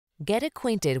Get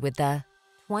acquainted with the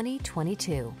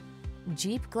 2022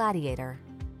 Jeep Gladiator.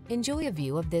 Enjoy a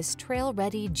view of this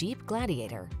trail-ready Jeep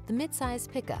Gladiator, the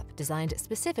midsize pickup designed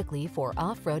specifically for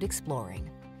off-road exploring.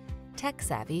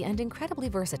 Tech-savvy and incredibly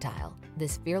versatile,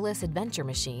 this fearless adventure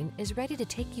machine is ready to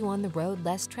take you on the road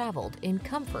less traveled in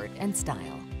comfort and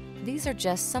style. These are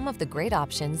just some of the great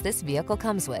options this vehicle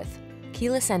comes with: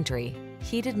 keyless entry,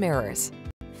 heated mirrors,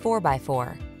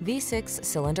 4x4, V6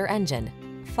 cylinder engine,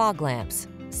 fog lamps,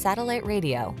 satellite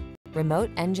radio, remote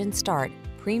engine start,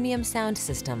 premium sound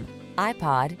system,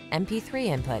 iPod, MP3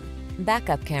 input,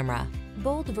 backup camera.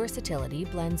 Bold versatility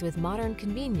blends with modern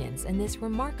convenience in this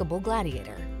remarkable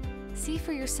Gladiator. See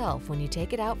for yourself when you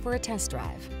take it out for a test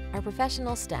drive. Our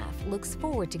professional staff looks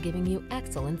forward to giving you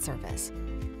excellent service.